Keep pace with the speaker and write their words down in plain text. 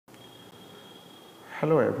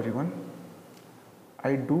Hello everyone.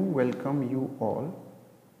 I do welcome you all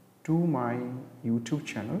to my YouTube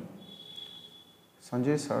channel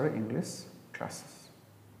Sanjay Sir English Classes.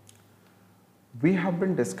 We have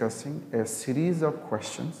been discussing a series of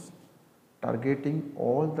questions targeting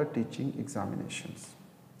all the teaching examinations,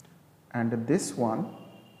 and this one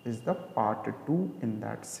is the part 2 in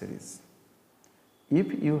that series.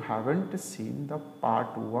 If you haven't seen the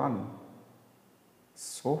part 1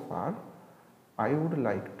 so far, I would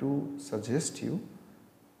like to suggest you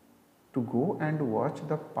to go and watch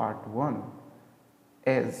the part 1,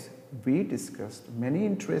 as we discussed many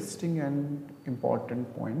interesting and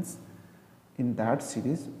important points in that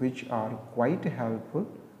series which are quite helpful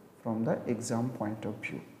from the exam point of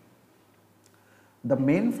view. The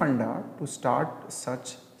main funda to start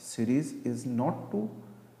such series is not to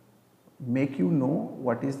make you know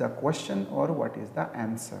what is the question or what is the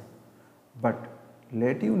answer, but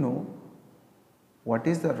let you know what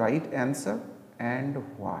is the right answer and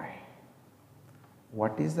why.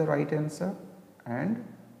 What is the right answer and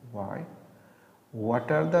why?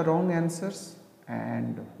 What are the wrong answers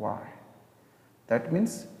and why? That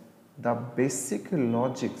means the basic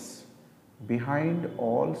logics behind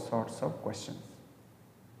all sorts of questions.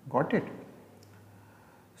 Got it?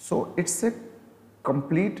 So it's a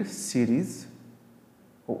complete series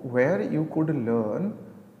where you could learn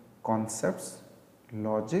concepts,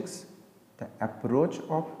 logics, the approach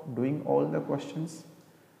of doing all the questions,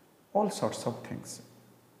 all sorts of things.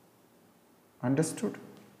 Understood?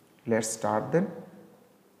 Let's start then.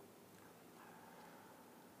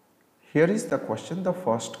 Here is the question, the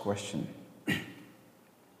first question.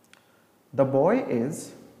 The boy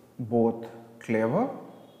is both clever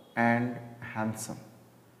and handsome.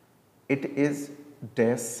 It is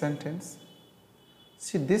dash sentence.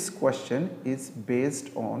 See, this question is based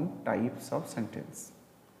on types of sentence: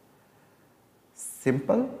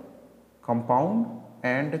 simple, compound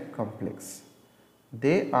and complex.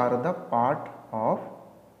 They are the part of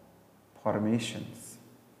formations.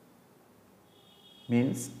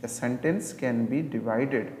 Means a sentence can be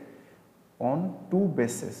divided on two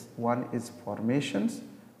bases. One is formations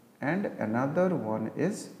and another one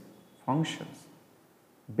is functions.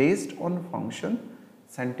 Based on function,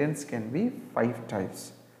 sentence can be 5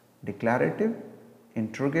 types: declarative,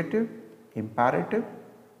 interrogative, imperative,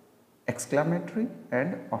 exclamatory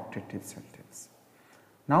and optative sentence.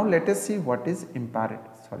 Now let us see what is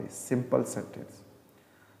simple sentence.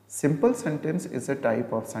 Simple sentence is a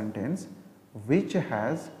type of sentence which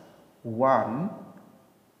has one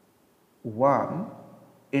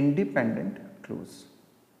independent clause.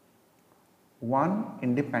 One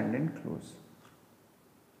independent clause.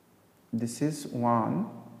 This is one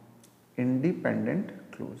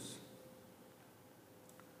independent clause.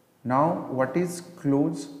 Now what is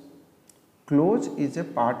clause? Clause is a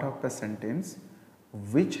part of a sentence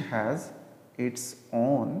which has its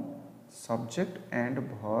own subject and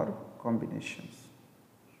verb combinations.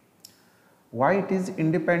 Why it is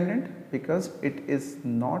independent? Because it is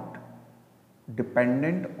not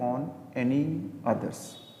dependent on any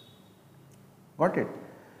others. Got it?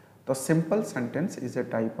 The simple sentence is a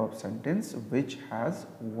type of sentence which has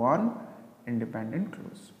one independent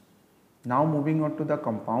clause. Now moving on to the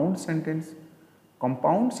compound sentence.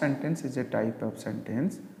 Compound sentence is a type of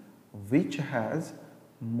sentence which has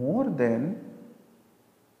more than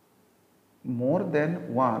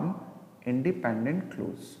one independent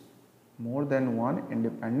clause. More than one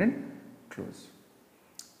independent clause.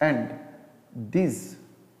 And these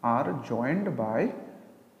are joined by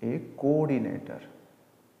a coordinator.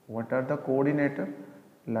 What are the coordinator?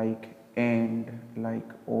 Like and,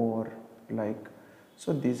 like or, like.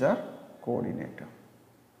 So these are coordinator.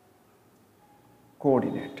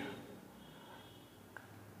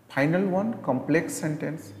 Final one, complex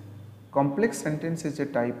sentence. Complex sentence is a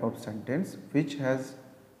type of sentence which has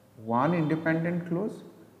one independent clause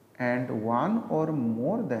and one or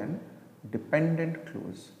more than dependent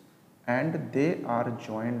clause, and they are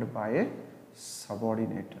joined by a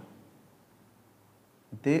subordinator.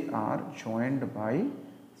 They are joined by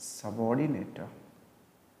subordinator.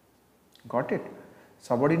 Got it?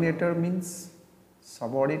 Subordinator means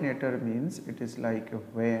it is like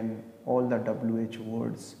when, all the WH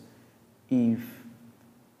words, if,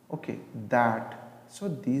 okay, that. So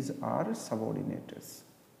these are subordinators.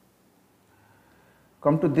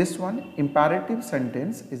 Come to this one. Imperative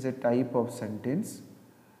sentence is a type of sentence,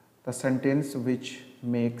 the sentence which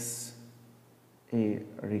makes a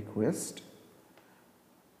request,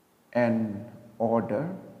 an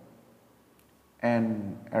order,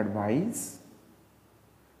 an advice.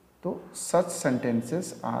 So such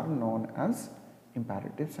sentences are known as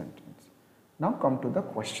imperative sentence. Now come to the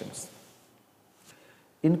questions.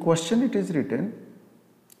 In question it is written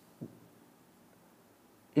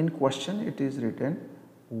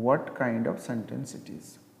what kind of sentence it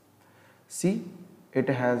is. See, it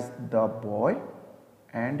has the boy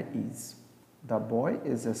and is. The boy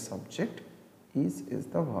is a subject, is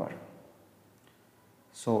the verb.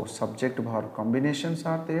 So subject verb combinations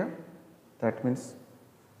are there. That means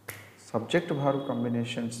subject verb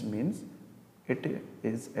combinations means it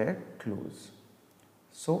is a clause.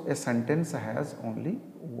 So a sentence has only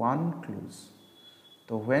one clause.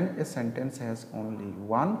 So when a sentence has only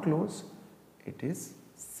one clause, it is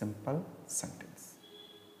simple sentence.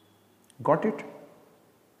 Got it?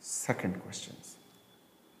 Second questions.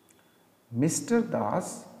 Mr.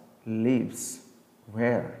 Das lives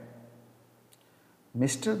where?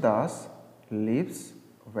 Mr. Das lives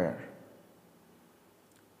where?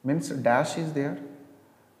 Means dash is there.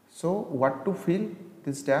 So what to fill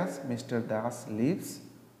this dash? Mr. Das lives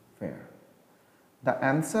where? The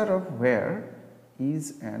answer of where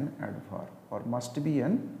is an adverb or must be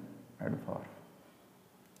an adverb.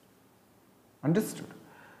 Understood?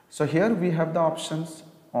 So here we have the options: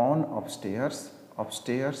 on upstairs,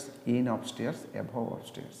 upstairs, in upstairs, above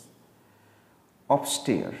upstairs.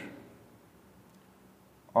 Upstairs.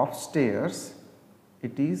 Upstairs,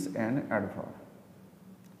 it is an adverb.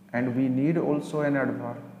 And we need also an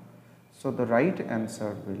adverb. So the right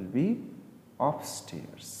answer will be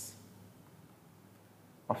upstairs.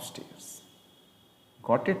 Upstairs.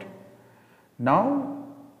 Got it? Now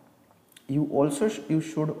you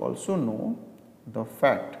should also know the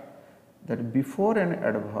fact that before an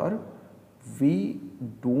adverb we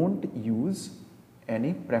don't use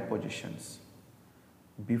any prepositions.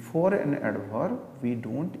 Before an adverb we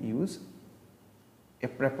don't use a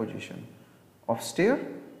preposition. Upstairs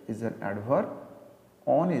is an adverb,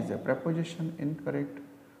 on is a preposition, incorrect.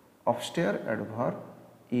 Upstairs adverb,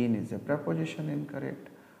 in is a preposition, incorrect.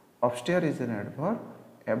 Upstairs is an adverb,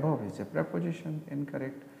 above is a preposition,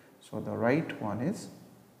 incorrect. So the right one is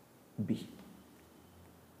B.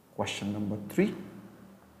 Question number 3.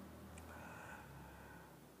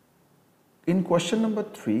 In question number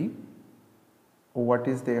 3, what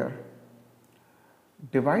is there?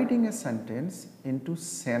 Dividing a sentence into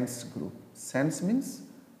sense group. Sense means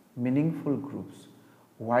meaningful groups.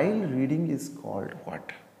 While reading is called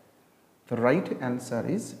what? The right answer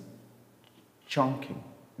is chunking.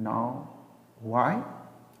 Now, why?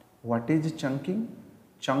 What is chunking?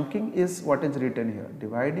 Chunking is what is written here.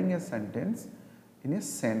 Dividing a sentence in a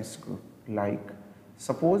sense group. Like,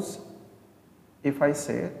 suppose if I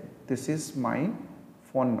say this is my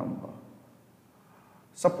phone number.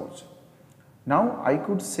 Suppose. Now I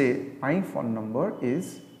could say my phone number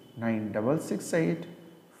is 9668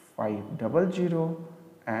 500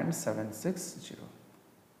 and 760.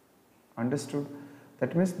 Understood?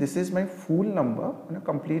 That means this is my full number,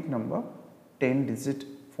 complete number, 10-digit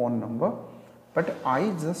phone number, but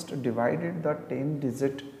I just divided the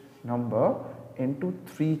 10-digit number into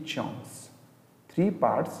 3 chunks, 3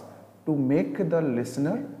 parts to make the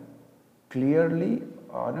listener clearly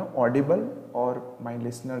audible, or my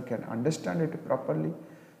listener can understand it properly.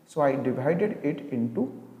 So I divided it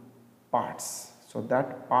into parts. So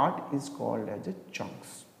that part is called as a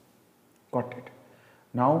chunks. Got it?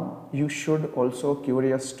 Now you should also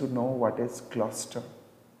curious to know what is cluster,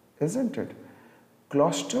 isn't it?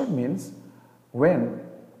 Cluster means when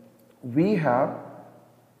we have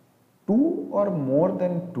 2 or more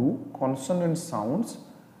than 2 consonant sounds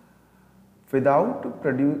without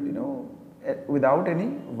without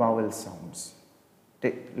any vowel sounds.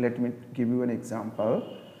 Let me give you an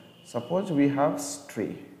example. Suppose we have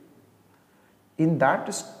stray. In that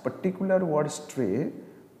particular word stray,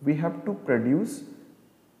 we have to produce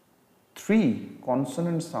 3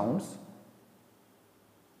 consonant sounds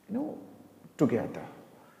together.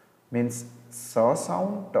 Means sa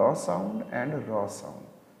sound, ta sound and ra sound.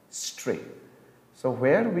 Stray. So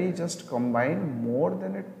where we just combine more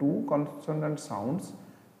than 2 consonant sounds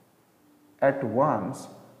at once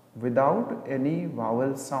without any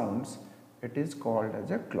vowel sounds, it is called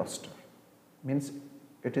as a cluster. Means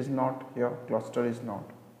it is not here, cluster is not.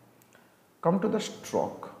 Come to the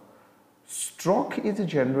stroke. Stroke is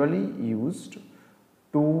generally used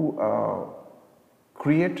to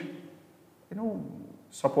create,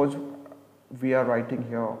 suppose we are writing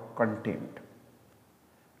here contempt.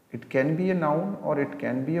 It can be a noun or it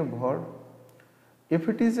can be a verb. If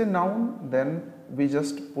it is a noun, then we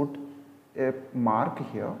just put a mark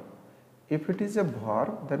here. If it is a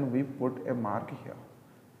verb, then we put a mark here.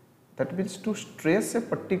 That means to stress a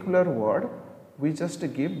particular word, we just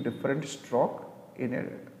give different stroke in a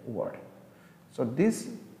word. So this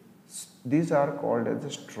These are called as a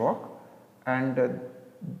stroke, and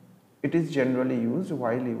it is generally used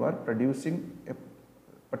while you are producing a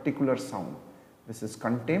particular sound. This is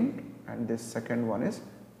contempt and this second one is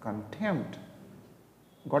contempt.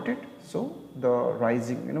 Got it? So the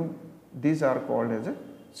rising, these are called as a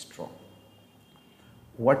stroke.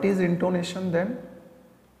 What is intonation then?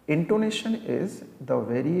 Intonation is the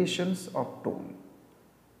variations of tone,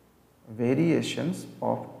 variations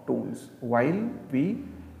of tones while we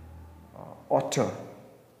utter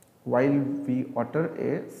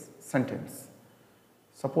a sentence.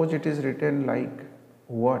 Suppose it is written like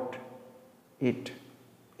what it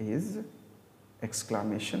is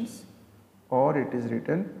exclamations, or it is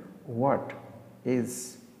written what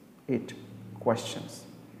is it questions.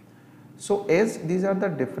 So as these are the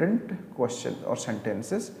different questions or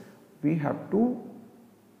sentences, we have to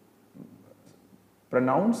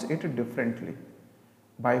pronounce it differently,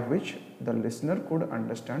 by which the listener could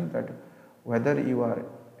understand that whether you are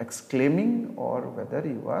exclaiming or whether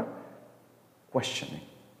you are questioning.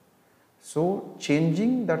 So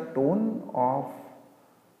changing the tone of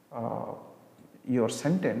your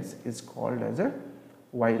sentence is called as a,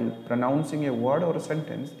 while pronouncing a word or a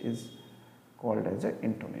sentence, is called as a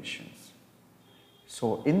intonations.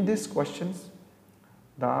 So in these questions,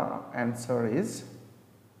 the answer is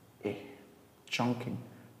A, chunking.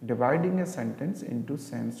 Dividing a sentence into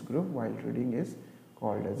sense group while reading is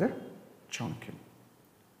called as a chunking.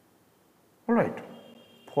 Alright,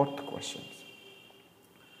 fourth question.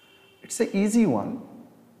 It's an easy one.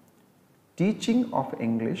 Teaching of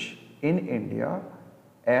English in India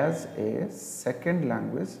as a second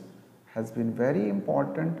language has been very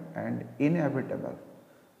important and inevitable.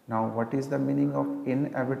 Now, what is the meaning of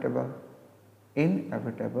inevitable?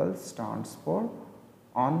 Inevitable stands for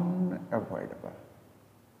unavoidable.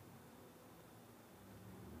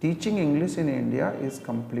 Teaching English in India is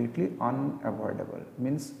completely unavoidable,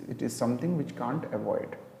 means it is something which can't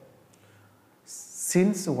avoid.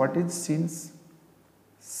 Since, what is since?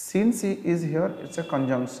 Since is here, it's a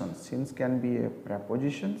conjunction. Since can be a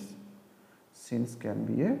preposition, since can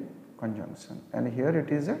be a conjunction, and here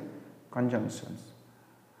it is a conjunction.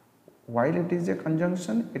 While it is a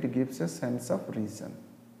conjunction, it gives a sense of reason.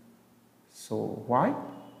 So why?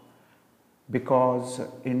 Because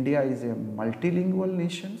India is a multilingual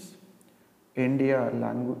nation.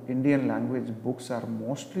 Indian language books are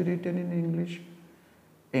mostly written in English.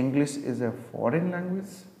 English is a foreign language,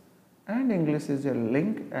 and English is a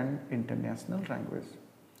link and international language.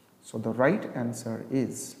 So the right answer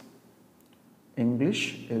is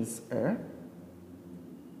English is a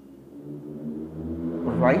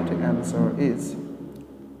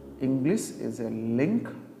link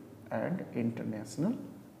and international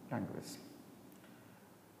language.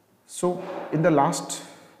 So in the last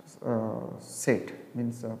set,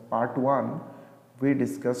 means part 1, we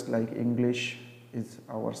discussed like English is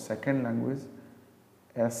our second language,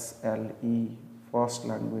 SLE, first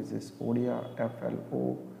language is Odia,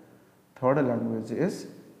 FLO, third language is,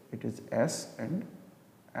 it is S and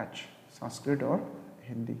H, Sanskrit or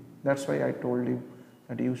Hindi. That's why I told you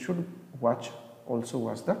that you should also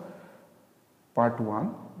watch the part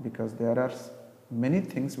 1, because there are many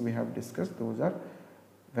things we have discussed, those are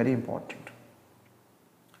very important.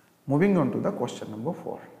 Moving on to the question number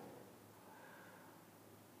 4.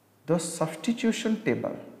 The substitution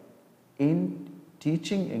table in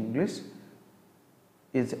teaching English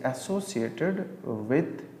is associated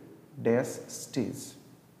with dash stage.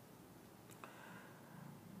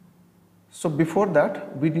 So before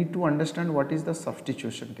that, we need to understand what is the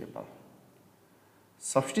substitution table.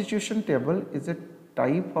 Substitution table is a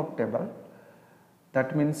type of table.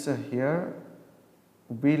 That means here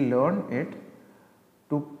we learn it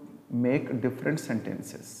to make different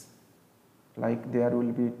sentences. Like there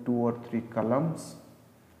will be 2 or 3 columns.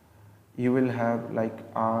 You will have like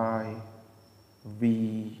I,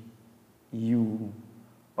 we, you,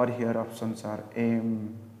 or here options are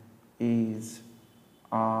am, is,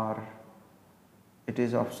 are. It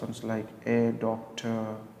is options like a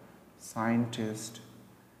doctor, scientist.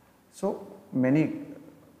 So many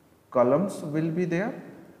columns will be there,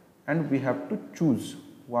 and we have to choose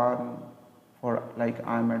one for, like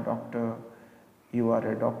I am a doctor, you are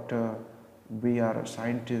a doctor, we are a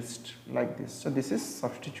scientist, like this. So this is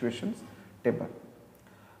substitution table.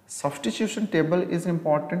 Substitution table is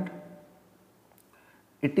important.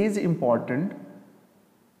 It is important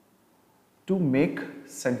to make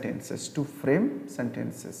sentences, to frame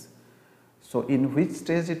sentences. So in which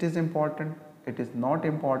stage it is important? It is not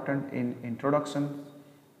important in introduction,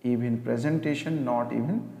 even presentation, not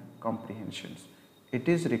even comprehensions. It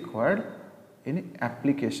is required in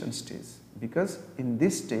application stage, because in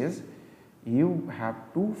this stage you have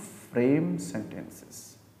to frame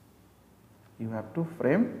sentences. You have to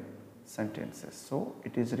frame sentences. So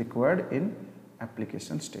it is required in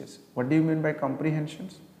application stage. What do you mean by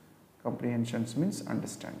comprehensions? Comprehensions means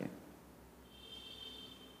understanding.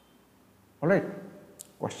 Alright,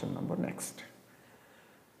 question number next.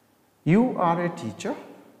 You are a teacher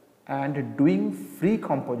and doing free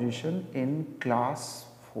composition in class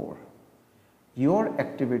 4. Your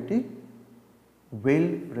activity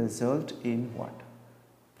will result in what?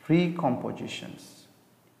 Free compositions.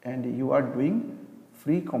 And you are doing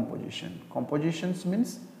free composition. Compositions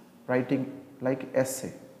means writing like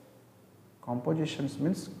essay. Compositions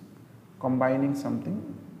means combining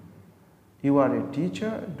something. You are a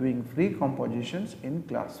teacher doing free compositions in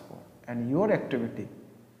class 4, and your activity,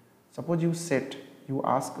 suppose you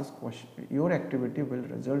ask us question, your activity will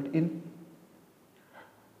result in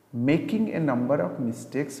making a number of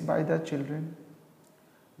mistakes by the children,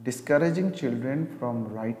 discouraging children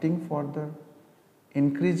from writing further,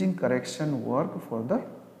 increasing correction work for the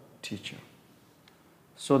teacher.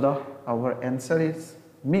 So our answer is,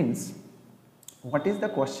 means, what is the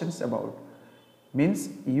questions about? Means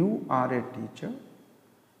you are a teacher,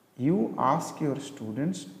 you ask your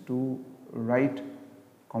students to write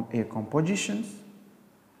a compositions,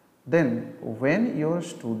 then when your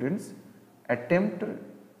students attempt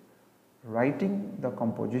writing the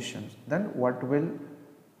compositions, then what will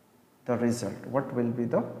the result? What will be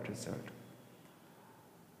the result?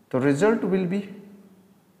 The result will be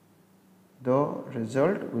the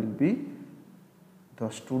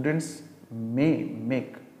students may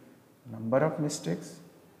make number of mistakes,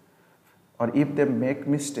 or if they make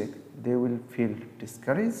mistake, they will feel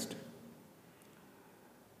discouraged,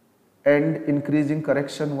 and increasing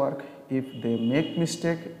correction work if they make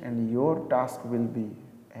mistake, and your task will be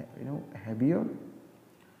heavier.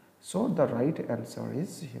 So the right answer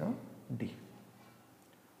is here D.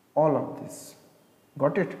 All of this.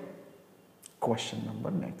 Got it? Question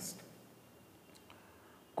number next.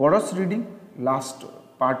 Chorus reading, last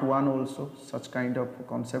part 1 also such kind of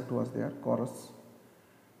concept was there.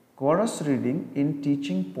 Chorus reading in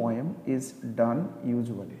teaching poem is done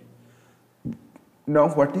usually. Now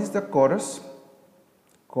what is the chorus?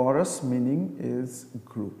 Chorus meaning is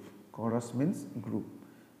group. Chorus means group,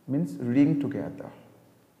 means reading together.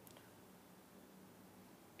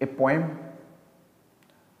 A poem,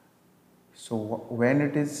 so when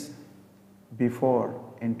it is before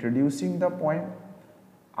introducing the poem,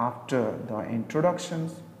 after the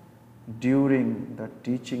introductions, during the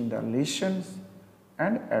teaching the lessons,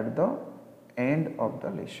 and at the end of the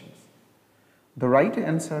lessons. The right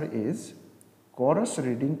answer is chorus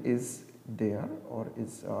reading is there, or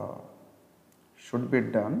is should be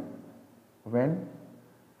done when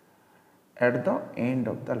at the end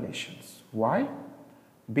of the lessons. Why?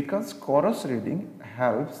 Because chorus reading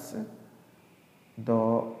helps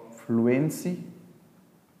the fluency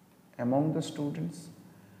among the students.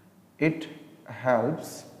 It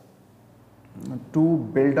helps to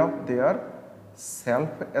build up their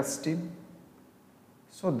self-esteem.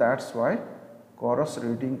 So that's why chorus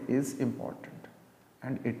reading is important,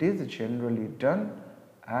 and it is generally done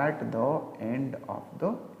at the end of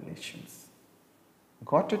the lessons.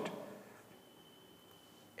 Got it?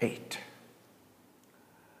 8.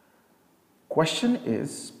 Question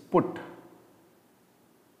is put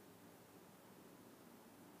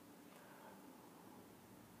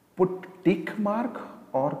tick mark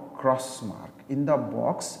or cross mark in the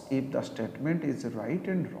box if the statement is right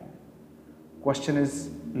and wrong. Question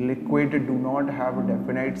is, liquid do not have a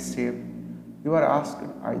definite shape. You are asked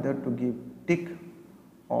either to give tick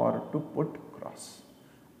or to put cross.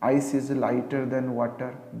 Ice is lighter than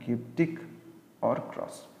water, give tick or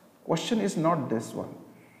cross. Question is not this one.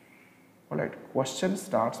 Alright, question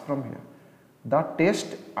starts from here. The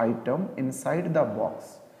test item inside the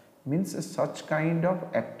box means such kind of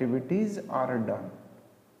activities are done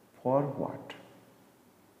for what?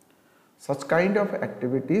 Such kind of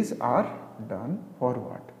activities are done for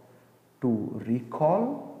what? To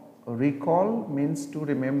recall. Recall means to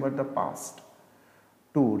remember the past.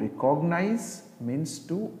 To recognize means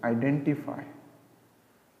to identify.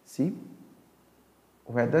 See,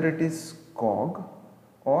 whether it is cog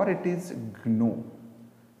or it is gno,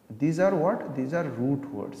 these are what? These are root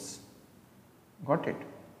words. Got it?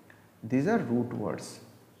 These are root words,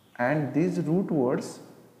 and these root words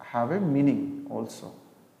have a meaning also,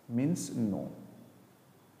 means know.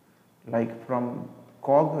 Like from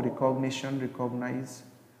cog, recognition, recognize.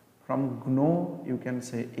 From gno, you can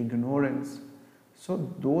say ignorance.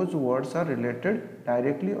 So those words are related,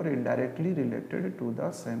 directly or indirectly related to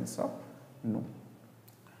the sense of No.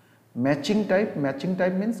 Matching type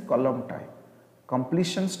means column type.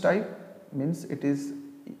 Completions type means it is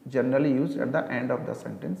generally used at the end of the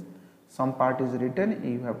sentence. Some part is written,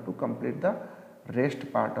 you have to complete the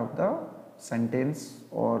rest part of the sentence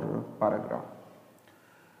or paragraph.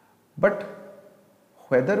 But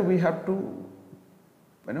whether we have to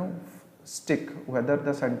stick whether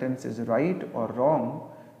the sentence is right or wrong,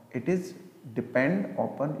 it is depend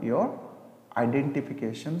upon your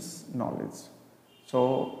identifications knowledge.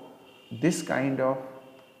 So this kind of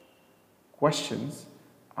questions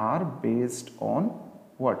are based on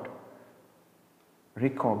what?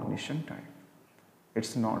 Recognition type.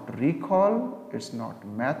 It's not recall, it's not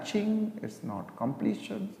matching, it's not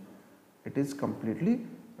completion, it is completely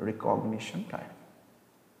recognition type.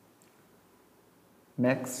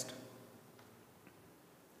 Next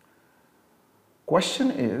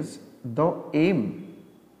question is the aim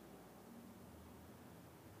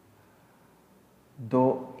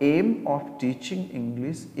of teaching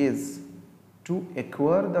English is to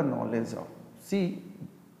acquire the knowledge of. See,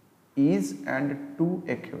 is and to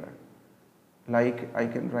acquire. Like I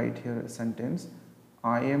can write here a sentence,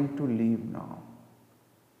 I am to leave now.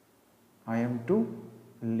 I am to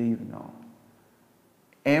leave now.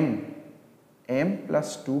 Am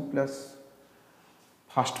plus to plus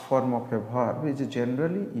first form of a verb is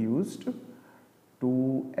generally used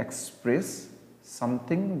to express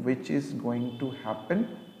something which is going to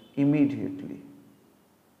happen immediately.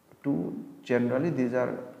 Generally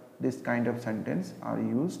this kind of sentence are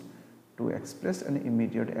used to express an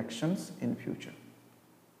immediate actions in future.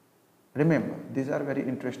 Remember, these are very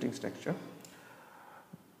interesting structure.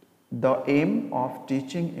 The aim of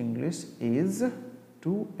teaching English is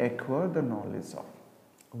to acquire the knowledge of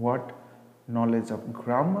what? Knowledge of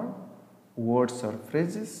grammar, words or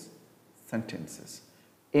phrases, sentences.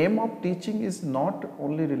 Aim of teaching is not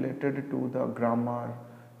only related to the grammar,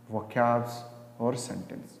 vocabs or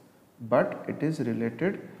sentence, but it is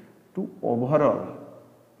related to overall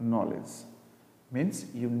knowledge. Means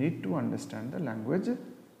you need to understand the language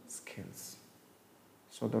skills.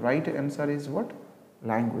 So the right answer is what?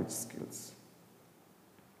 Language skills.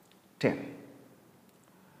 10.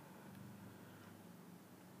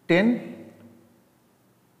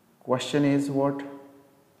 Question is what?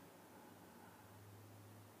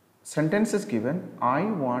 Sentence is given, I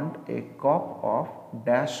want a cup of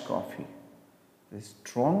dash coffee.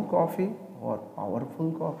 Strong coffee or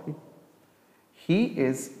powerful coffee. He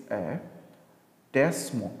is a dash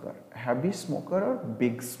smoker, heavy smoker or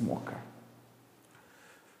big smoker.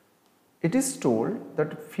 It is told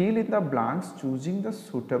that fill in the blanks choosing the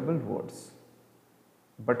suitable words.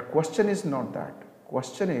 But question is not that.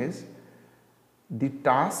 Question is the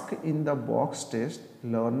task in the box test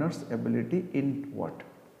learner's ability in what?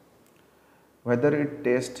 Whether it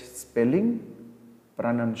tests spelling,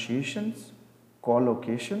 pronunciations,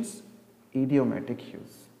 collocations, idiomatic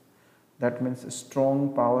use. That means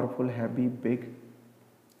strong, powerful, heavy, big.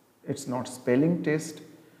 It's not spelling test,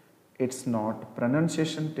 it's not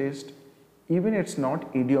pronunciation test, even it's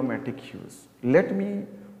not idiomatic use. Let me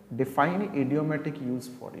define idiomatic use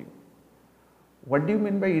for you. What do you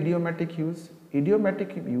mean by idiomatic use?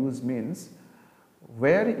 Idiomatic use means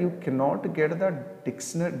where you cannot get the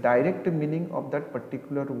dictionary direct meaning of that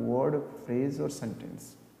particular word, phrase or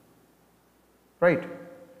sentence. Right?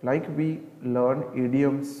 Like we learn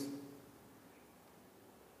idioms,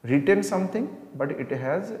 written something but it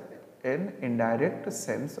has an indirect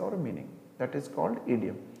sense or meaning, that is called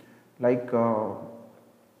idiom. Like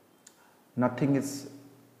nothing is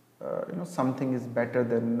something is better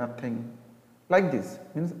than nothing, like this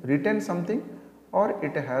means written something or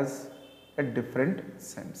it has a different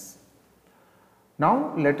sense.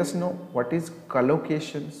 Now let us know what is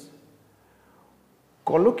collocations.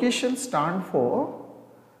 Collocations stand for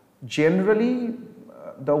generally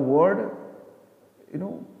the word,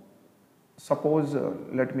 suppose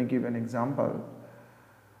let me give an example.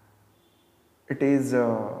 It is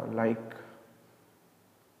like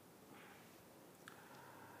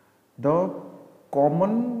the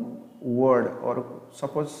common word, or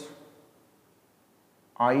suppose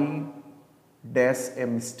I dash a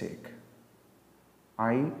mistake.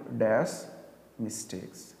 I dash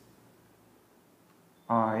mistakes.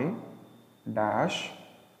 I dash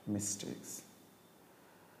mistakes.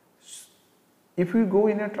 If we go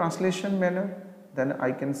in a translation manner, then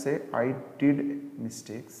I can say I did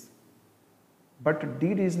mistakes. But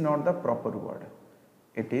did is not the proper word.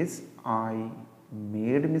 It is I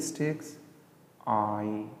made mistakes.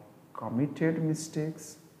 I committed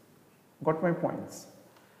mistakes. Got my points?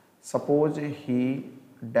 Suppose he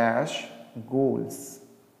dash goals.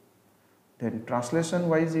 Then translation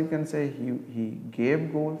wise you can say he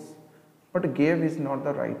gave goals, but gave is not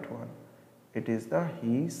the right one. It is the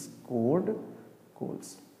he scored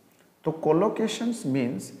goals. So collocations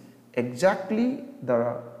means exactly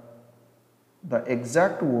the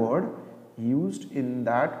exact word used in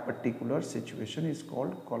that particular situation is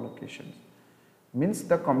called collocations. Means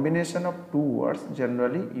the combination of two words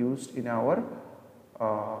generally used in our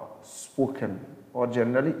spoken or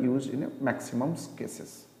generally used in a maximum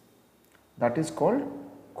cases. That is called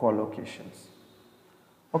collocations.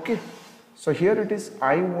 Okay, so here it is,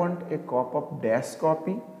 I want a cup of dash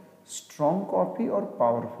coffee, strong coffee or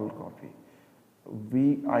powerful coffee.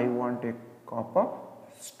 I want a cup of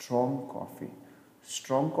strong coffee.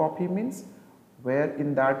 Strong coffee means where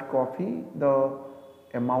in that coffee the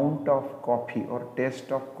amount of coffee or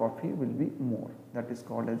taste of coffee will be more. That is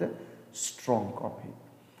called as a strong coffee.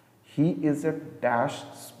 He is a dash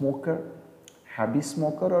smoker, heavy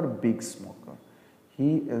smoker or big smoker.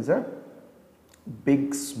 He is a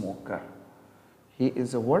big smoker. He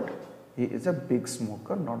is a what? He is a big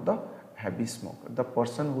smoker, not the heavy smoker. The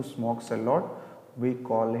person who smokes a lot, we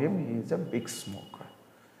call him, he is a big smoker.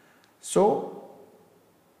 So,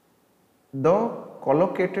 the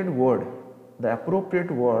collocated word, the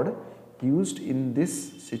appropriate word used in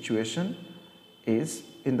this situation is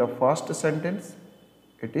in the first sentence,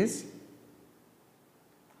 it is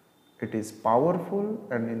powerful,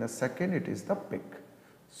 and in the second it is the big.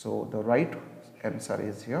 So, the right answer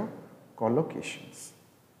is here collocations.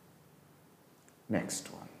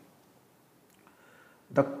 Next one.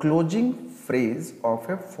 The closing phrase of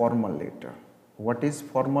a formal letter. What is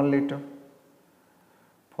formal letter?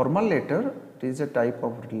 Formal letter is a type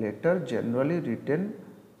of letter generally written,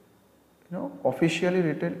 officially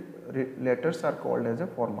written letters are called as a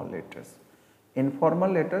formal letters. Informal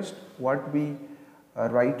letters, what we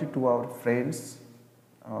write to our friends,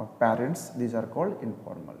 parents, these are called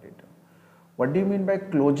informal letter. What do you mean by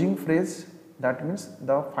closing phrase? That means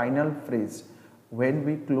the final phrase. When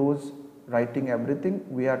we close writing everything,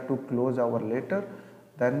 we are to close our letter,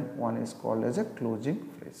 then one is called as a closing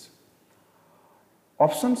phrase.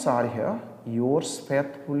 Options are here: yours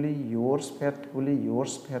faithfully, yours faithfully,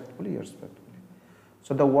 yours faithfully, yours faithfully.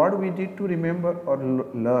 So the word we need to remember or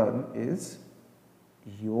learn is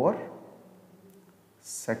your,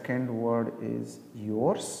 second word is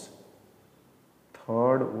yours,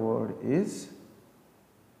 third word is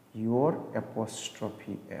your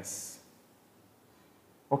apostrophe s.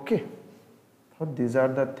 Okay, so these are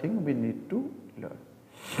the things we need to learn.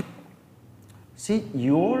 See,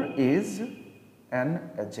 your is an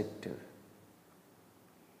adjective,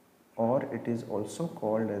 or it is also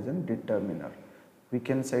called as a determiner. We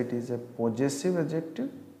can say it is a possessive adjective,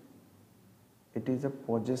 it is a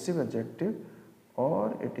possessive adjective,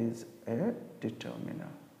 or it is a determiner.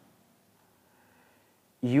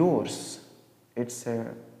 Yours, it's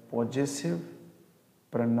a possessive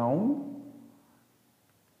pronoun,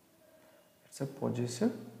 it's a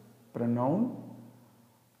possessive pronoun,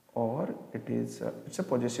 or it's a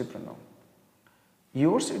possessive pronoun.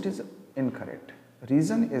 Yours, it is incorrect.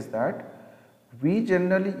 Reason is that we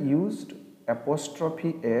generally used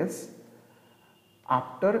apostrophe s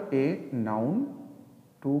after a noun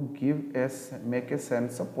to make a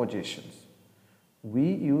sense of possessions.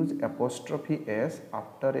 We use apostrophe s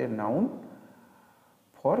after a noun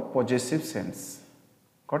for possessive sense.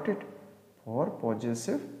 Got it? For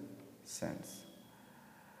possessive sense.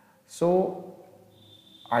 So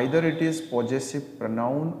either it is possessive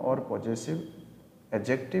pronoun or possessive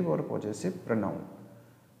adjective or possessive pronoun.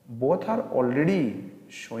 Both are already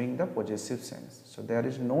showing the possessive sense. So there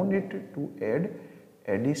is no need to add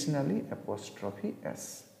additionally apostrophe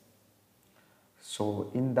s. So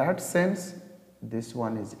in that sense, this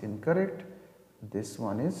one is incorrect, this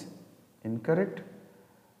one is incorrect.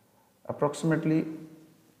 Approximately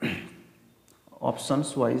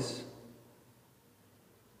options wise,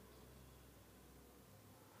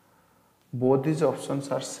 both these options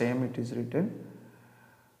are same, it is written.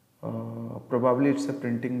 Probably it's a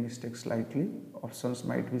printing mistake slightly, options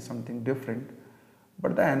might be something different,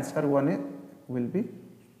 but the answer will be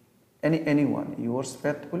any one, yours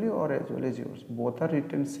faithfully or as well as yours. Both are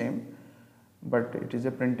written same, but it is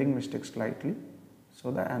a printing mistake slightly.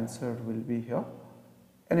 So the answer will be here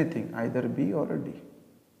anything, either B or a D.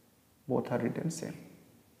 Both are written same.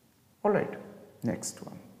 Alright, next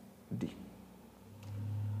one, D.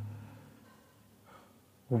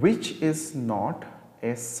 Which is not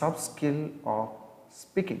a sub-skill of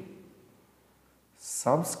speaking.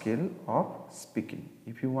 Sub-skill of speaking.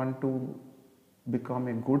 If you want to become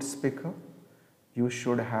a good speaker, you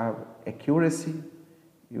should have accuracy,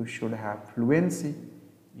 you should have fluency,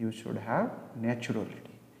 you should have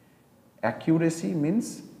naturality. Accuracy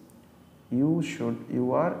means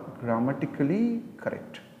you are grammatically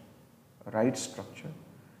correct, right structure.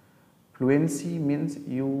 Fluency means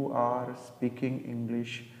you are speaking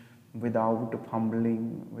English without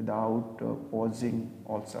fumbling, without pausing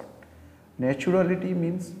also. Naturality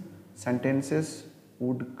means sentences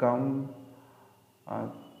would come uh,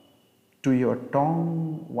 to your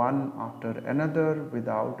tongue one after another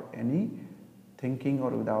without any thinking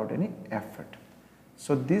or without any effort.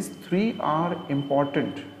 So these three are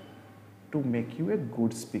important to make you a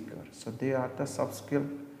good speaker. So they are the sub skill,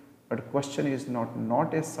 but question is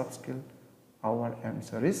not a sub skill. Our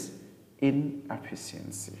answer is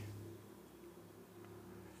inefficiency.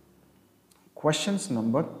 Questions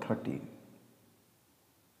number 13.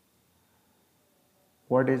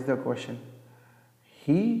 What is the question?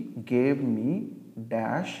 He gave me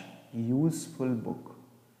dash useful book.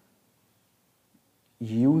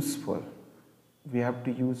 Useful. We have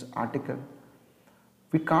to use article.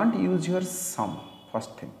 We can't use your some,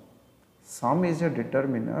 first thing. Some is a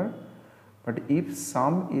determiner, but if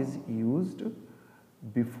some is used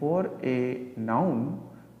before a noun,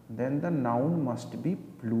 then the noun must be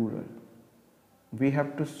plural. We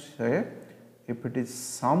have to say if it is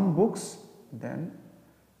some books, then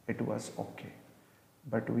it was okay.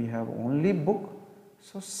 But we have only book,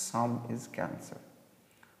 so some is cancelled.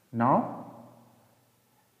 Now,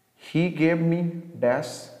 he gave me dash.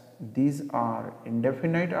 These are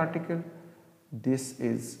indefinite article. This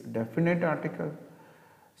is definite article.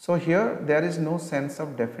 So here there is no sense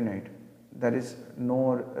of definite. There is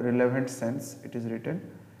no relevant sense it is written.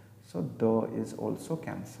 So the is also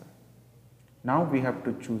cancelled. Now we have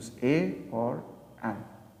to choose a or an.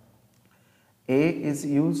 A is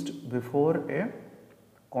used before a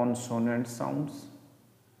consonant sounds.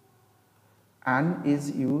 An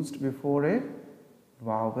is used before a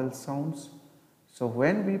vowel sounds. So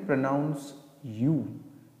when we pronounce you,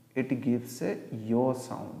 it gives a yo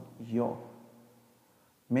sound. Yo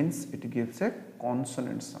means it gives a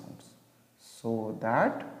consonant sounds. So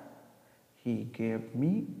that he gave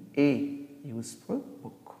me a useful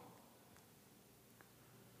book.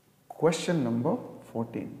 Question number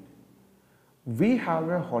 14. We have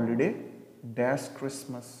a holiday dash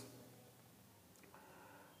Christmas.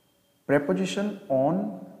 Preposition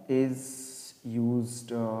on is used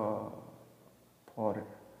for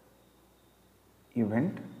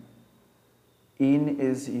event. In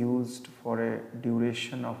is used for a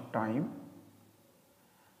duration of time.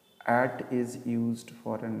 At is used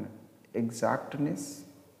for an exactness,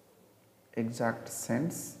 exact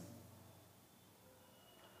sense.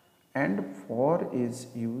 And for is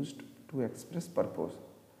used to express purpose.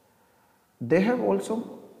 They have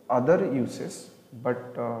also other uses,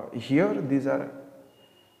 but here these are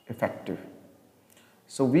effective.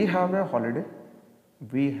 So we have a holiday.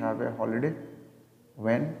 We have a holiday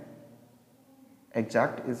when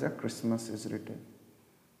exact is a Christmas is written.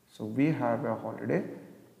 So we have a holiday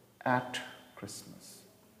at Christmas.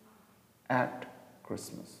 At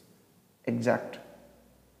Christmas. Exact,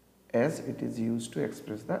 as it is used to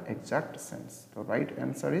express the exact sense. The right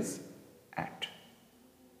answer is at.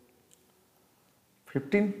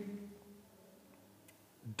 15.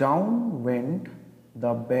 Down went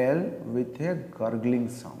the bell with a gurgling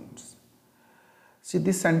sounds. See,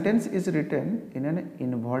 this sentence is written in an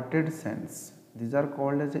inverted sense. These are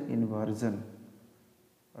called as an inversion.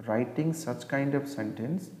 Writing such kind of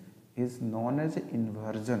sentence is known as an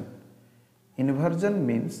inversion. Inversion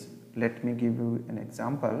means, let me give you an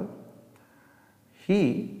example.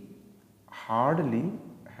 He hardly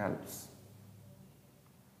helps.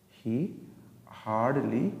 He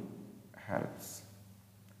hardly helps.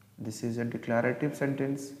 This is a declarative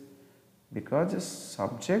sentence because it's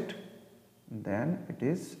subject, then it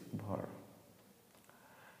is verb.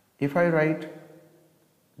 If I write,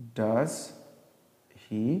 does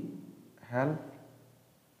he help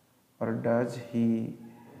or does he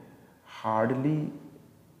hardly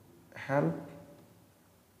help,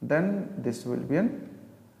 then this will be a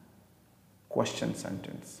question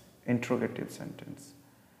sentence, interrogative sentence.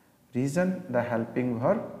 Reason, the helping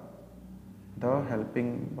verb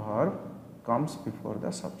comes before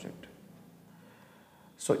the subject.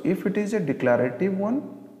 So if it is a declarative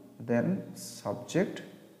one, then subject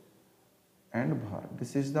and verb.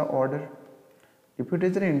 This is the order. If it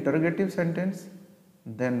is an interrogative sentence,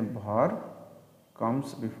 then verb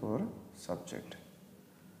comes before subject.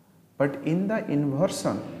 But in the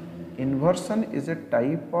inversion is a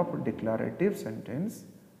type of declarative sentence.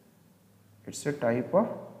 It's a type of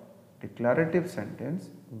declarative sentence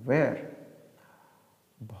where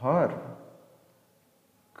verb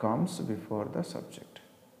comes before the subject.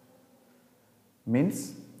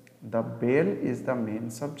 means the bell is the main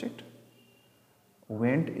subject,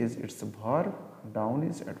 went is its verb, down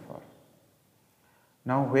is adverb.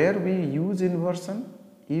 Now where we use inversion,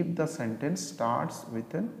 if the sentence starts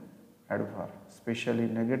with an adverb, especially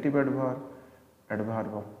negative adverb,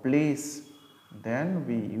 adverb of place, then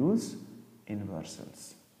we use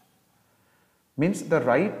inversions. Means the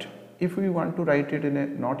right, if we want to write it in a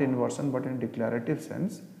not inversion but in declarative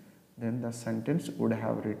sense, then the sentence would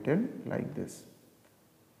have written like this: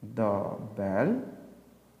 the bell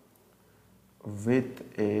with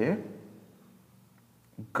a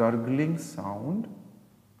gurgling sound,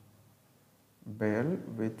 bell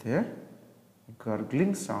with a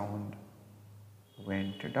gurgling sound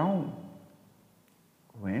went down,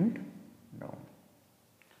 went down.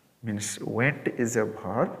 Means went is a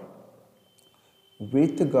verb,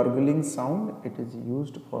 with gurgling sound it is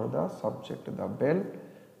used for the subject. The bell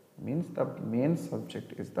means the main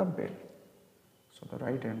subject is the bell. So the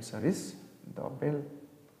right answer is the bell.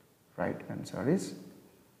 Right answer is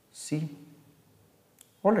C.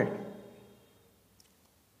 Alright.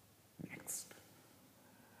 Next.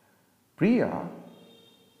 Priya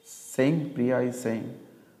is saying,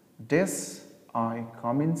 "Does I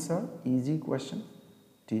come in, sir?" Easy question.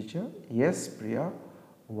 Teacher: "Yes, Priya.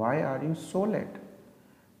 Why are you so late?"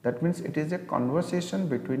 That means it is a conversation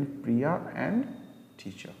between Priya and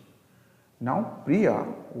teacher. Now Priya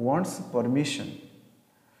wants permission.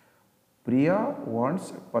 Priya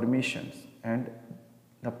wants permissions, and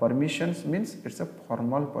the permissions means it's a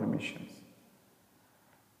formal permissions.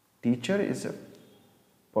 Teacher is a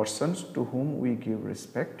person to whom we give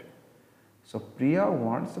respect. So Priya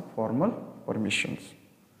wants formal permissions.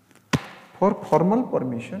 For formal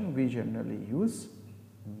permission we generally use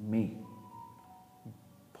may.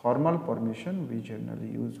 Formal permission we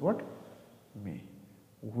generally use what? May.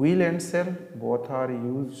 Will and shall both are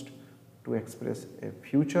used to express a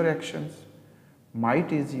future actions.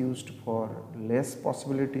 Might is used for less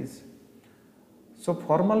possibilities. So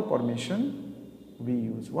formal permission we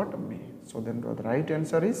use what? May. So then the right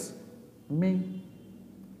answer is may.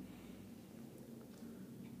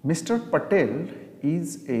 Mr. Patel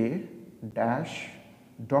is a dash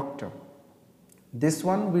doctor. This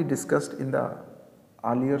one we discussed in the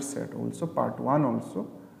earlier set also, part 1 also.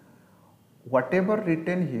 Whatever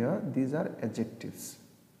written here, these are adjectives.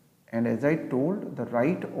 And as I told, the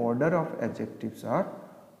right order of adjectives are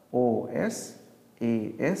OS,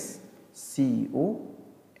 AS, CO,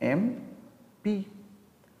 MP.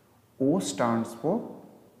 O stands for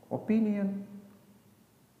opinion,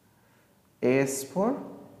 S for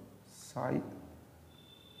size,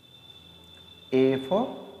 A for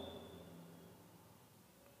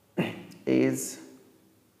age,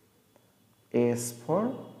 S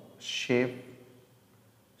for shape,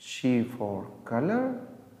 C for color,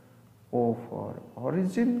 O for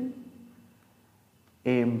origin,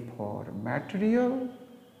 M for material,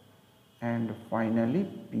 and finally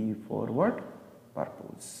P for what?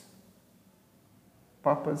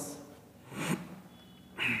 Purpose.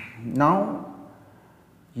 Now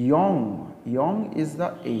young is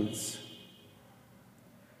the age,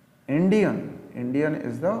 Indian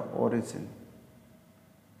is the origin,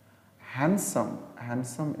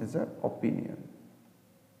 handsome is the opinion.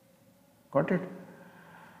 Got it?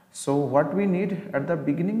 So what we need at the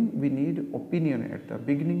beginning? We need opinion at the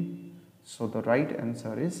beginning. So the right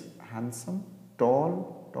answer is handsome.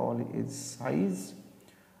 Tall is size.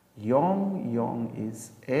 Young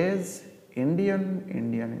is age.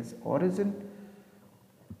 Indian is origin.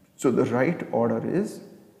 So the right order is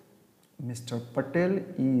Mr. Patel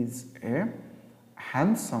is a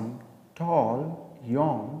handsome, tall,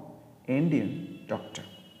 young Indian doctor.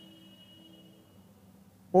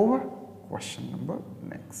 Over. Question number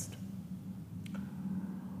next.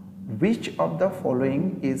 Which of the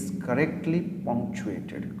following is correctly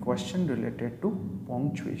punctuated? Question related to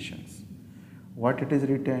punctuations. What it is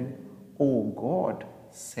written? Oh God,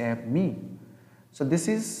 save me. So this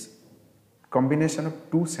is combination of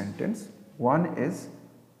two sentences. One is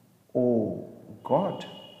oh God,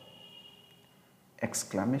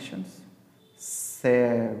 exclamations,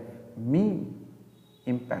 save me,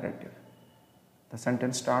 imperative. The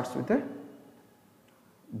sentence starts with a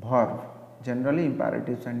verb. Generally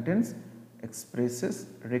imperative sentence expresses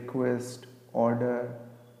request, order,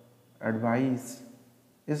 advice,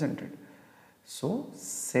 isn't it? So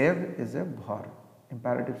save is a verb.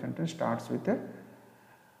 Imperative sentence starts with a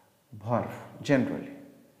verb generally.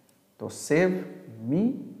 So save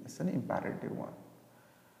me is an imperative one.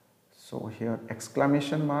 So here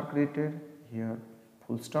exclamation mark needed, here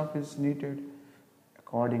full stop is needed.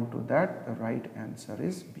 According to that, the right answer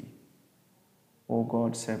is B. Oh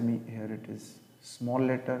God, save me. Here it is Small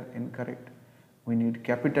letter incorrect. We need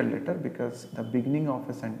capital letter because the beginning of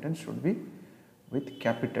a sentence should be with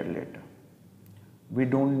capital letter. We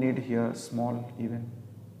don't need here small even.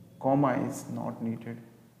 Comma is not needed.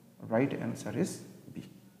 Right answer is B.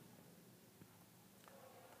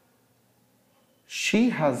 She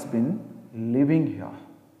has been living here.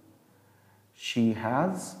 She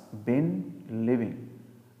has been living.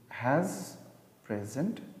 Has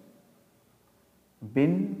present.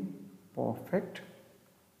 Been perfect.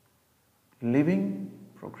 Living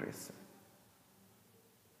progressive.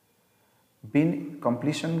 Been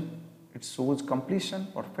completion, it shows completion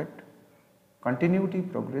perfect. Continuity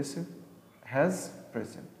progressive. Has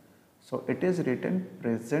present. So it is written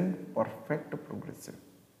present perfect progressive.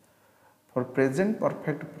 For present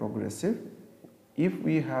perfect progressive, if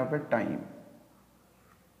we have a time,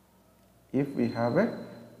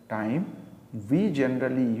 we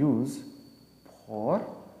generally use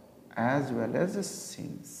for as well as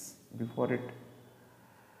since before it.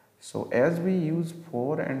 So as we use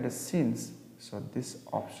for and since, so this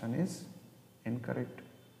option is incorrect.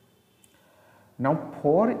 Now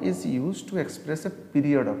for is used to express a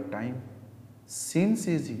period of time. Since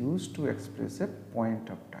is used to express a point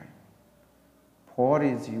of time. For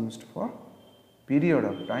is used for period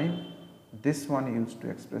of time. This one used to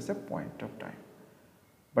express a point of time.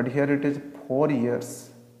 But here it is 4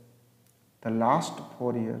 years. The last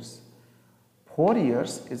 4 years. 4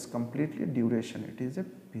 years is completely duration. It is a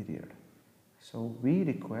period. So we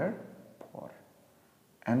require for.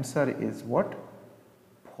 Answer is what?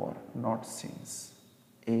 For, not since.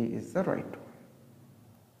 A is the right one.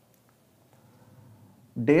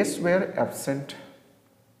 Days were absent.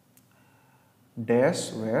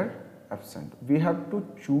 Days were absent. We have to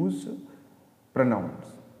choose pronouns.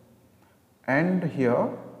 And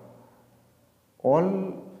here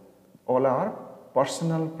all are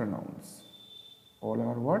personal pronouns. All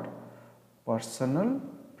are what? Personal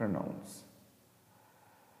pronouns.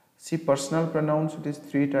 See, personal pronouns, it is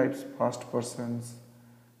 3 types. First persons,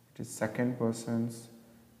 it is second persons,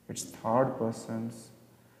 it's third persons.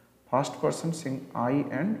 First person sing I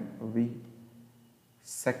and we.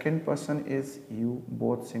 Second person is you,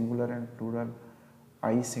 both singular and plural.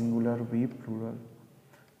 I singular, we plural.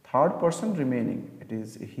 Third person remaining, it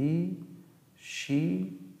is he,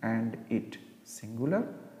 she and it singular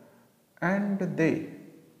and they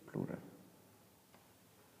plural.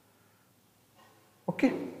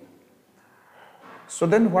 Okay. So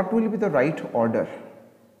then what will be the right order?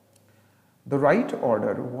 The right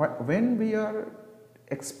order, when we are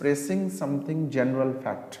expressing something general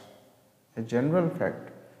fact, a general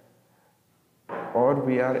fact, or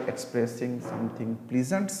we are expressing something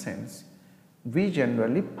pleasant sense, we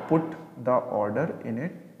generally put the order in a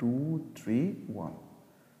 2, 3, 1.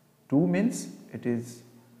 2 means it is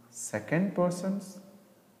second persons,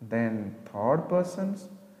 then third persons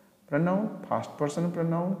pronoun, first person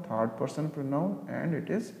pronoun, third person pronoun, and it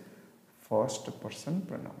is first person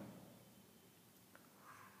pronoun.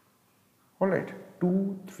 Alright,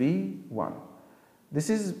 2, 3, 1. This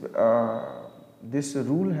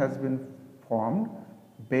rule has been formed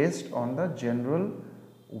based on the general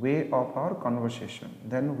way of our conversation.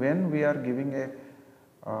 Then when we are giving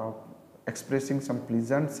a expressing some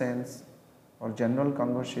pleasant sense or general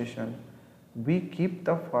conversation, we keep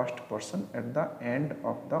the first person at the end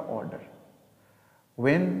of the order.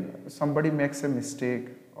 When somebody makes a mistake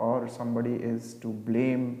or somebody is to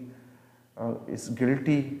blame, is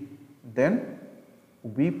guilty, then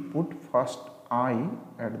we put first I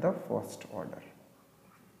at the first order.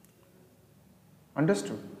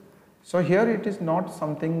 Understood? So here it is not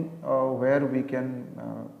something where we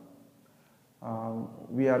can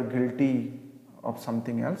we are guilty of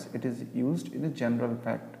something else. It is used in a general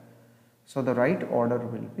fact. So the right order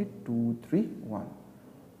will be 2, 3, 1.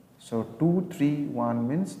 So 2, 3, 1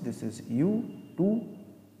 means this is you, 2,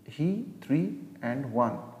 he, 3 and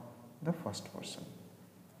 1, the first person.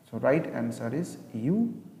 So right answer is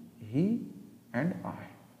you, he and I.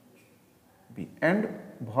 B. And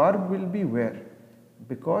verb will be where,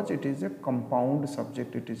 because it is a compound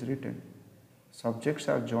subject, it is written. Subjects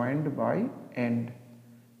are joined by and.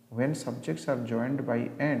 When subjects are joined by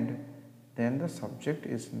and, then the subject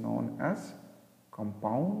is known as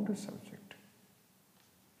compound subject.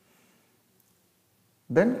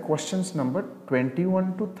 Then questions number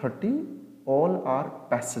 21 to 30 all are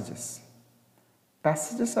passages.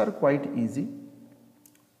 Passages are quite easy.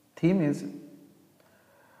 Thing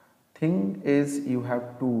is you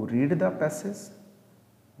have to read the passage,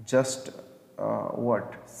 just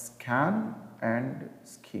scan and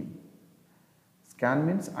skim. Scan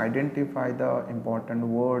means identify the important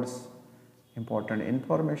words important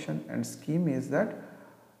information, and scheme is that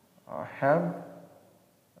have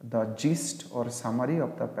the gist or summary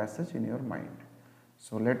of the passage in your mind.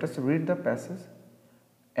 So let us read the passage.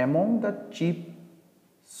 Among the cheap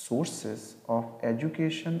sources of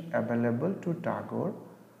education available to Tagore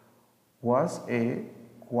was a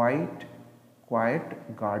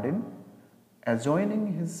quiet garden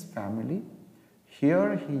adjoining his family.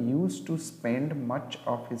 Here he used to spend much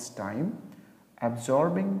of his time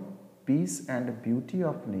absorbing peace and beauty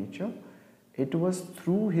of nature. It was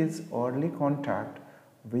through his early contact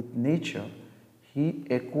with nature he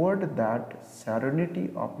acquired that serenity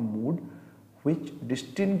of mood which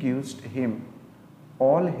distinguished him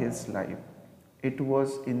all his life. It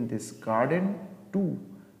was in this garden too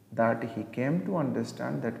that he came to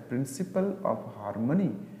understand that principle of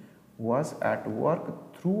harmony was at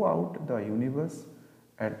work throughout the universe.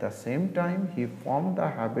 At the same time, he formed the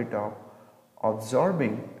habit of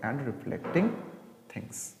observing and reflecting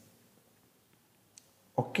things.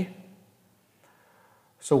 Okay.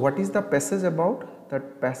 So what is the passage about?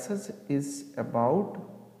 That passage is about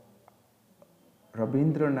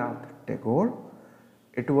Rabindranath Tagore.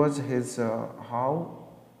 It was his how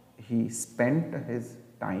he spent his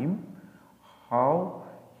time, how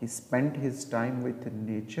he spent his time with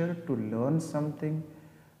nature to learn something,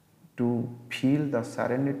 to feel the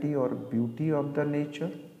serenity or beauty of the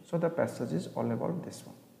nature. So the passage is all about this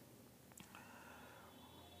one.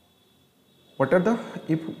 What are the,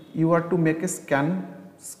 if you are to make a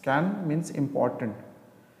scan means important,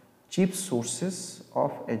 cheap sources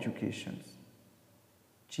of education.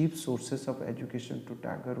 Cheap sources of education to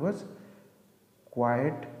Tagore was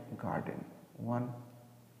quiet garden. One.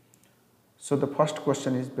 So the first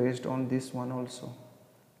question is based on this one also.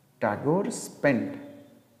 Tagore spent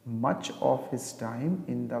much of his time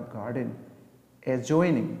in the garden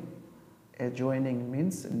adjoining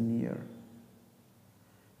means near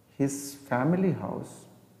his family house.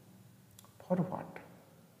 For what?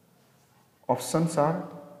 Options are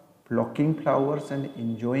plucking flowers and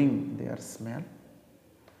enjoying their smell,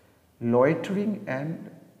 loitering and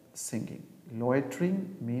singing.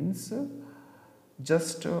 Loitering means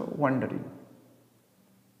just wandering,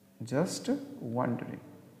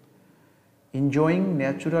 enjoying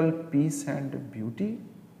natural peace and beauty,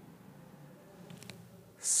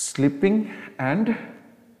 sleeping and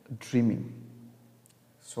dreaming.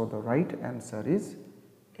 So the right answer is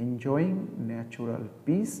enjoying natural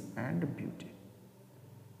peace and beauty.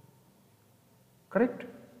 Correct?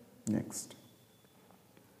 Next.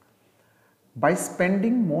 By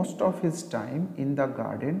spending most of his time in the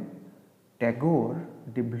garden, Tagore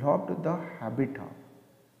developed the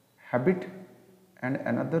habit, and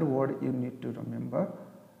another word you need to remember,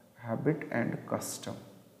 habit and custom.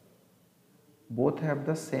 Both have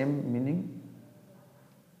the same meaning,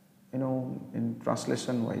 in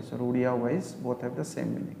translation wise or Odia wise, both have the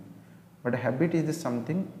same meaning. But habit is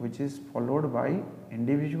something which is followed by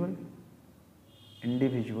individually,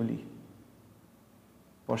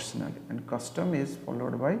 personally, and custom is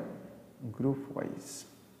followed by group wise.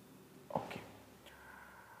 Okay.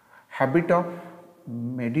 Habit of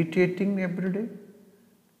meditating every day,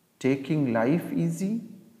 taking life easy,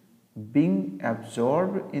 being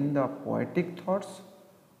absorbed in the poetic thoughts,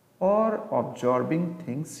 or absorbing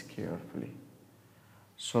things carefully.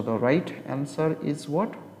 So the right answer is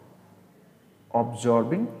what?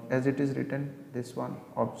 Absorbing, as it is written, this one,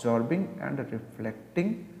 absorbing and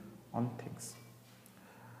reflecting on things.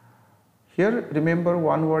 Here remember,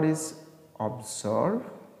 one word is observe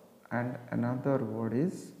and another word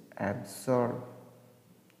is absorb.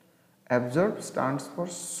 Absorb stands for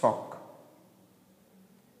shock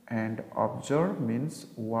and observe means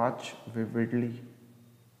watch vividly.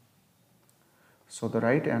 So the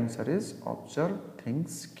right answer is observe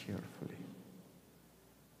things carefully.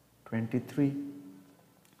 23.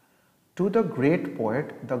 To the great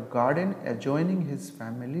poet, the garden adjoining his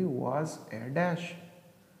family was a dash.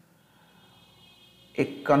 A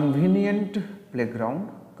convenient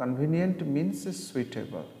playground. Convenient means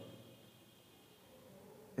suitable.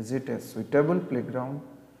 Is it a suitable playground?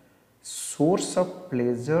 Source of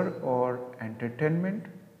pleasure or entertainment?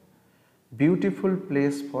 Beautiful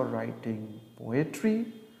place for writing poetry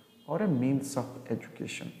or a means of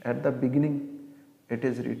education. At the beginning it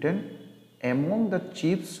is written among the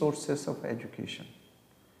chief sources of education.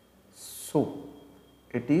 So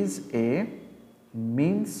it is a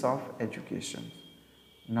means of education.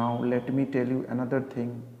 Now let me tell you another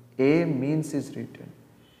thing. A means is written.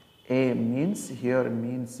 A means here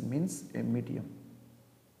means a medium.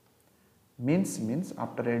 Means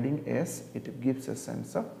after adding s it gives a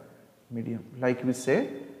sense of medium. Like we say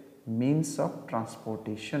means of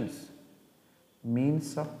transportations.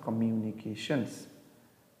 means of communications.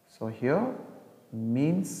 So here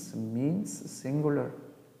means singular.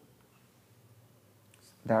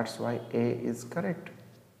 That's why A is correct.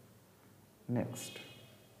 Next.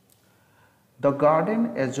 The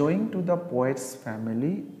garden adjoining to the poet's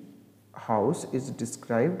family house is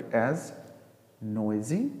described as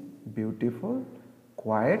noisy, beautiful,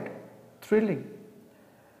 quiet, thrilling.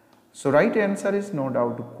 So right answer is no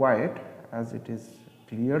doubt quiet, as it is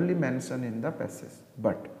clearly mentioned in the passage.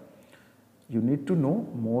 But you need to know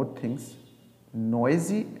more things.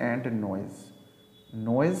 Noisy and noise.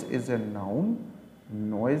 Noise is a noun,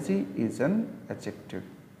 noisy is an adjective.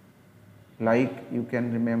 Like you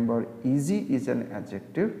can remember, easy is an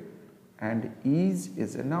adjective and ease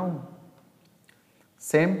is a noun.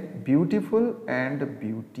 Same, beautiful and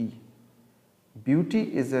beauty. Beauty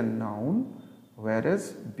is a noun,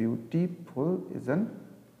 whereas beautiful is an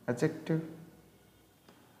adjective.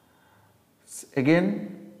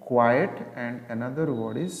 Again, quiet and another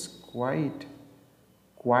word is quiet.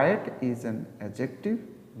 Quiet is an adjective,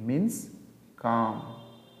 means calm.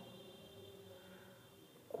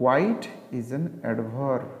 Quiet is an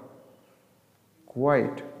adverb.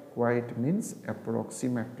 Quiet means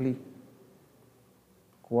approximately.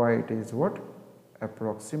 Quiet is what?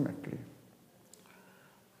 Approximately.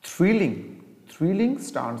 Thrilling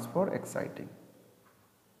stands for exciting.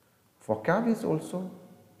 Vocab is also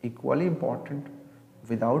equally important.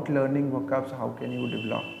 Without learning vocabs, how can you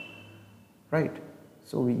develop? Right?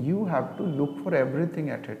 So you have to look for everything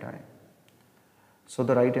at a time. So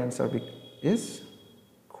the right answer is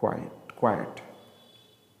quiet.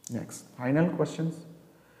 Next, final questions.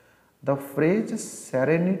 The phrase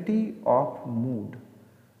serenity of mood.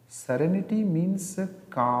 Serenity means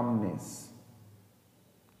calmness,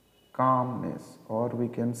 or we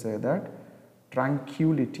can say that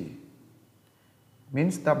tranquility,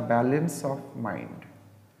 means the balance of mind.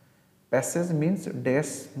 Passage means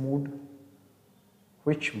dash mood.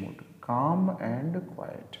 Which mood? Calm and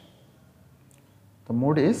quiet. The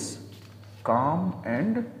mood is calm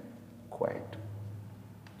and quiet.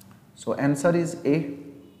 So answer is A.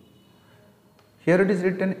 Here it is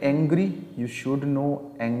written angry. You should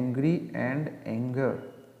know angry and anger.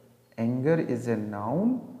 Anger is a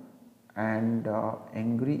noun and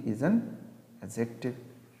angry is an adjective.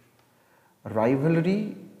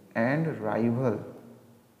 Rivalry and rival.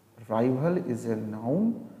 Rival is a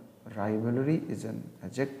noun, rivalry is an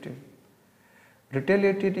adjective.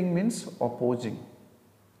 Retaliating means opposing.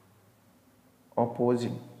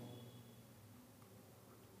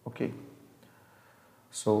 Okay.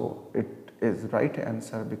 So it is right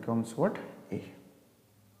answer becomes what? A.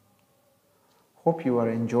 Hope you are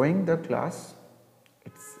enjoying the class.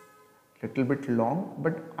 It's little bit long,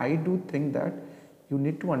 but I do think that you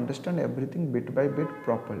need to understand everything bit by bit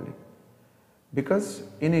properly, because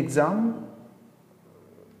in exam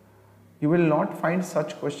you will not find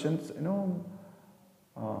such questions,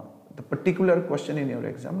 the particular question in your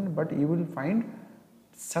exam, but you will find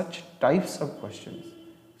such types of questions.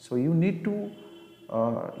 So you need to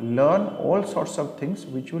learn all sorts of things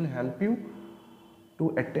which will help you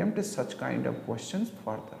to attempt such kind of questions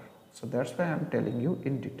further. So that's why I am telling you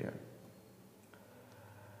in detail.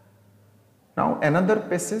 Now another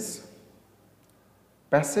passage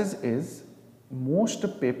is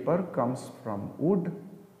most paper comes from wood,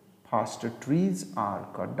 fast trees are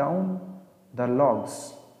cut down, the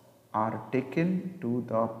logs are taken to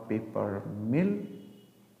the paper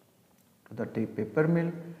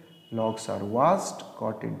mill. Logs are washed,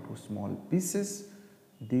 cut into small pieces.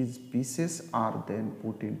 These pieces are then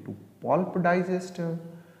put into pulp digester,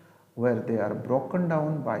 where they are broken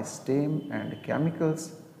down by steam and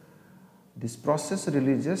chemicals. This process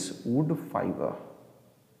releases wood fiber.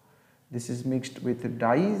 This is mixed with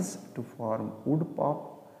dyes to form wood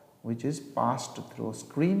pulp, which is passed through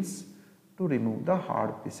screens to remove the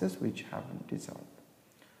hard pieces which have dissolved.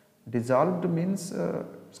 Dissolved means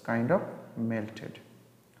it's kind of melted.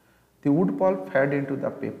 The wood pulp fed into the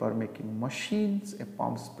paper making machines, a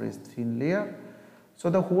pump sprays thin layer. So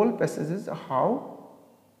the whole passage is how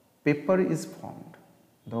paper is formed.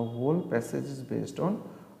 The whole passage is based on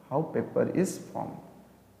how paper is formed.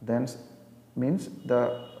 Then means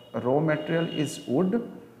the raw material is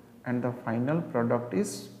wood and the final product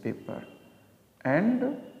is paper,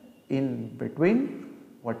 and in between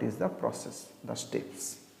what is the process, the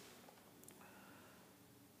steps.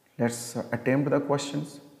 Let's attempt the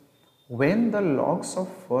questions. When the logs of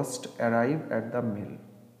first arrive at the mill,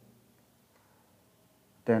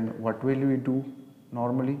 then what will we do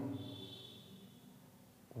normally?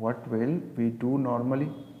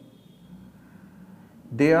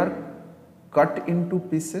 They are cut into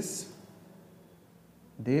pieces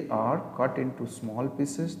They are cut into small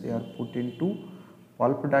pieces, they are put into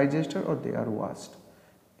pulp digester, or they are washed.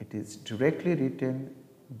 It is directly written,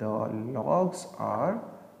 the logs are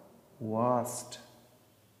washed.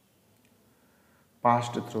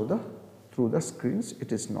 Passed through the screens,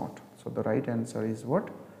 it is not. So the right answer is what?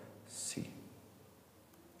 C.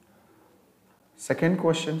 Second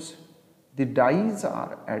questions, the dyes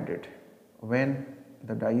are added. When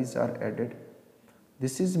the dyes are added,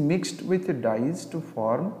 this is mixed with the dyes to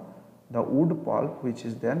form the wood pulp, which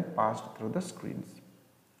is then passed through the screens.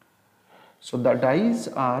 So the dyes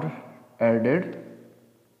are added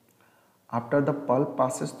after the pulp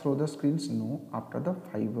passes through the screens? No, after the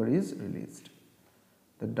fiber is released.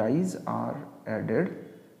 The dyes are added.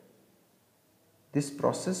 This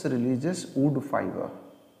process releases wood fiber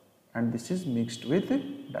and this is mixed with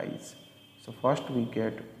dyes. So first we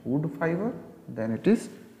get wood fiber, then it is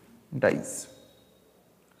dyes.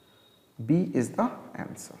 B is the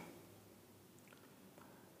answer.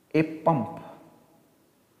 A pump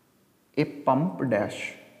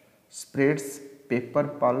dash spreads paper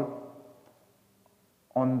pulp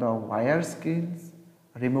on the wire screens,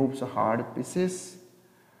 removes hard pieces,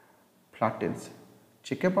 flattens.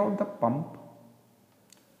 Check about the pump.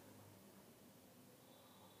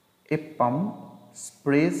 A pump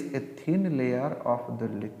sprays a thin layer of the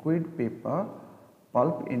liquid paper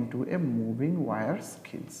pulp into a moving wire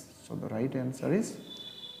skins. So the right answer is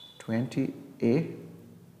 20A.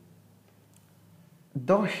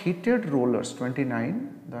 The heated rollers,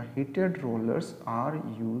 29, the heated rollers are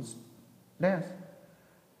used as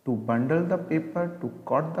to bundle the paper, to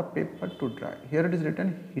cut the paper, to dry. Here it is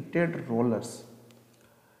written heated rollers.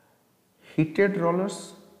 Heated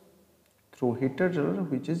rollers, through heated roller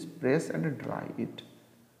which is press and dry it,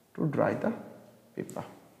 to dry the paper.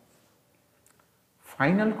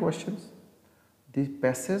 Final questions. This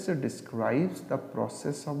passage describes the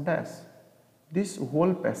process of dash. This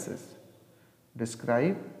whole passage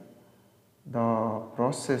describe the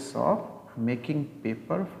process of making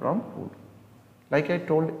paper from wood. Like I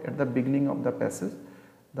told at the beginning of the passage,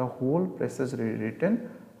 the whole passage is written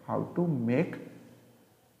how to make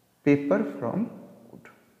paper from wood.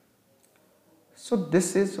 So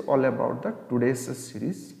this is all about the today's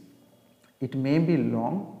series. It may be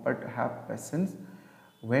long, but have patience.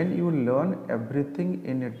 When you learn everything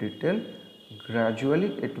in a detail,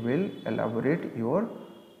 gradually it will elaborate your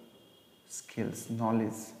skills,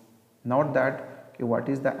 knowledge. Not that okay, what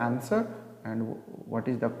is the answer and what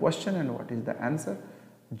is the question and what is the answer.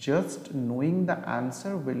 Just knowing the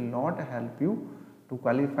answer will not help you to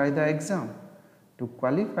qualify the exam. To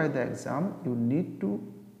qualify the exam, you need to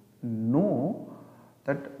know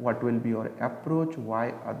that what will be your approach,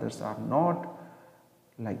 why others are not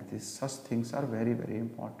like this. Such things are very, very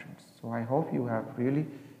important. So I hope you have really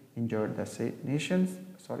enjoyed the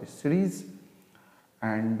series,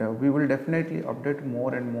 and we will definitely update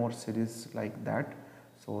more and more series like that.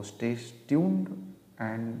 So stay tuned,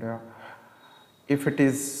 and if it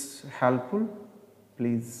is helpful,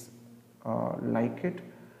 please like it,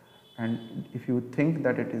 and if you think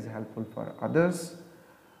that it is helpful for others,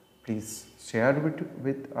 please share it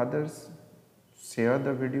with others, share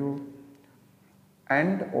the video,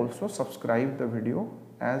 and also subscribe the video,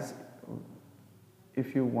 as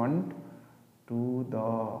if you want to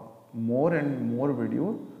the more and more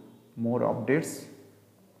video, more updates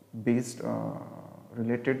based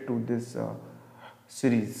related to this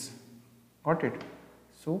series. Got it?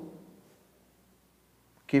 So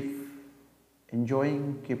keep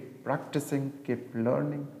enjoying, keep practicing, keep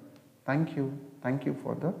learning. Thank you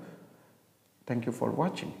for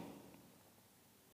watching.